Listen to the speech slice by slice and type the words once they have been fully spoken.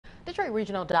Detroit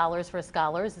Regional Dollars for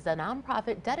Scholars is a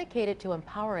nonprofit dedicated to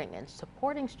empowering and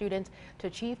supporting students to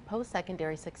achieve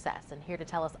post-secondary success. And here to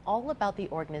tell us all about the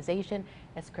organization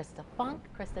is Krista Funk.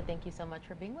 Krista, thank you so much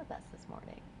for being with us this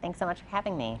morning. Thanks so much for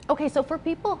having me. Okay, so for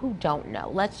people who don't know,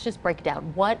 let's just break it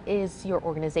down. What is your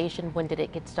organization? When did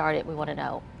it get started? We want to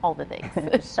know all the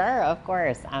things. Sure, of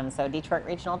course. So Detroit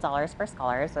Regional Dollars for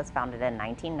Scholars was founded in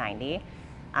 1990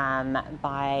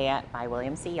 by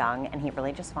William C. Young, and he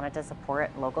really just wanted to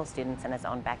support local students in his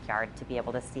own backyard to be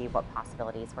able to see what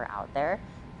possibilities were out there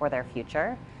for their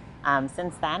future.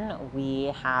 Since then,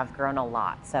 we have grown a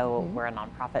lot. So we're a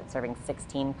nonprofit serving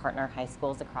 16 partner high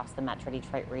schools across the Metro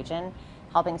Detroit region,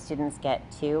 helping students get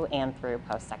to and through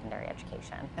post-secondary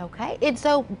education. Okay, and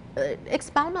so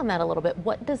expound on that a little bit.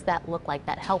 What does that look like,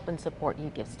 that help and support you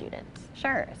give students?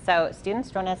 Sure. So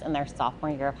students join us in their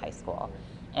sophomore year of high school,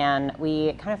 and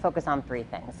we kind of focus on three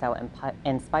things. So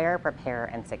inspire, prepare,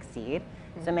 and succeed.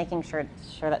 So making sure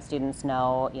that students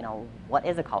know, what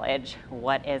is a college,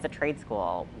 what is a trade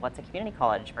school, what's a community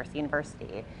college versus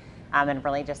university, and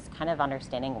really just kind of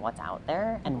understanding what's out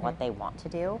there and what they want to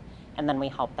do, and then we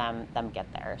help them get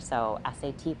there. So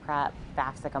SAT prep,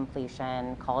 FAFSA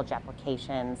completion, college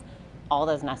applications, all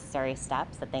those necessary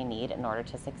steps that they need in order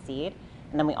to succeed.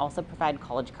 And then we also provide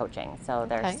college coaching. So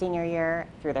their senior year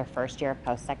through their first year of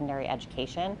post-secondary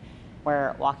education,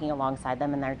 we're walking alongside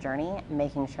them in their journey,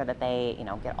 making sure that they,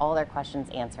 get all their questions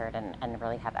answered and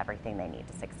really have everything they need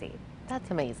to succeed. That's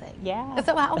amazing. Yeah.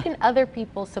 So how can other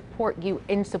people support you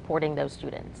in supporting those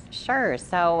students? Sure.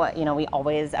 So, we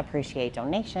always appreciate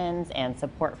donations and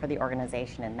support for the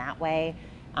organization in that way,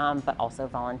 but also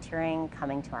volunteering,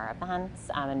 coming to our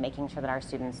events, and making sure that our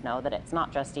students know that it's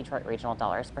not just Detroit Regional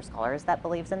Dollars for Scholars that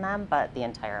believes in them, but the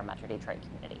entire Metro Detroit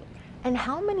community. And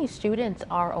how many students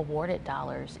are awarded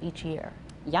dollars each year?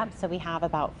 Yep, so we have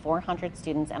about 400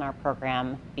 students in our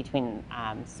program between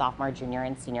sophomore, junior,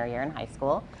 and senior year in high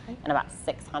school, and about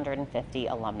 650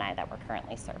 alumni that we're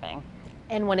currently serving.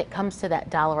 And when it comes to that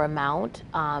dollar amount,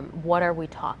 what are we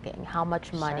talking? How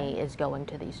much money is going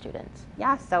to these students?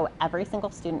 Yeah, so every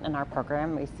single student in our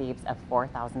program receives a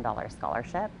 $4,000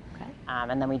 scholarship.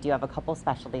 And then we do have a couple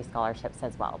specialty scholarships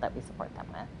as well that we support them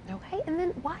with. Okay, and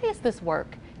then why is this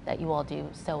work that you all do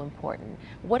so important?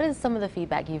 What is some of the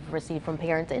feedback you've received from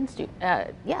parents and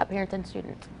parents and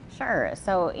students? Sure.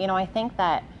 So, I think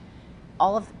that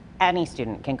any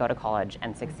student can go to college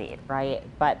and succeed, right?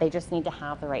 But they just need to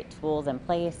have the right tools in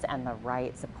place and the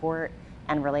right support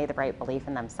and really the right belief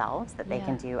in themselves that they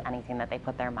can do anything that they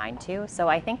put their mind to. So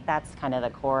I think that's kind of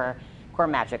the core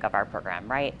magic of our program,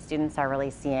 right? Students are really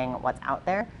seeing what's out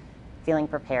there, feeling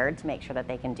prepared to make sure that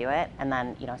they can do it, and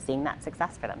then, seeing that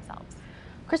success for themselves.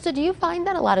 Krista, do you find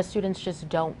that a lot of students just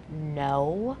don't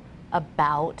know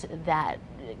about that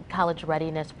college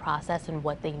readiness process and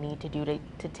what they need to do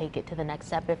to take it to the next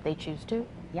step if they choose to?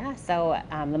 Yeah, so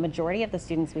the majority of the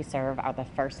students we serve are the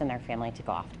first in their family to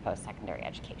go off to post-secondary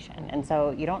education. And so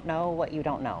you don't know what you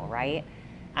don't know, right?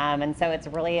 And so it's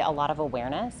really a lot of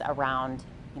awareness around,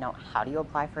 how do you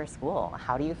apply for a school?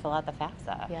 How do you fill out the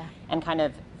FAFSA? Yeah. And kind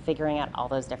of figuring out all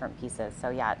those different pieces. So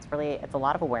yeah, it's a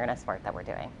lot of awareness work that we're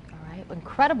doing. All right,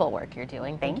 incredible work you're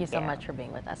doing. Thank you so you. much for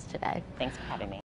being with us today. Thanks for having me.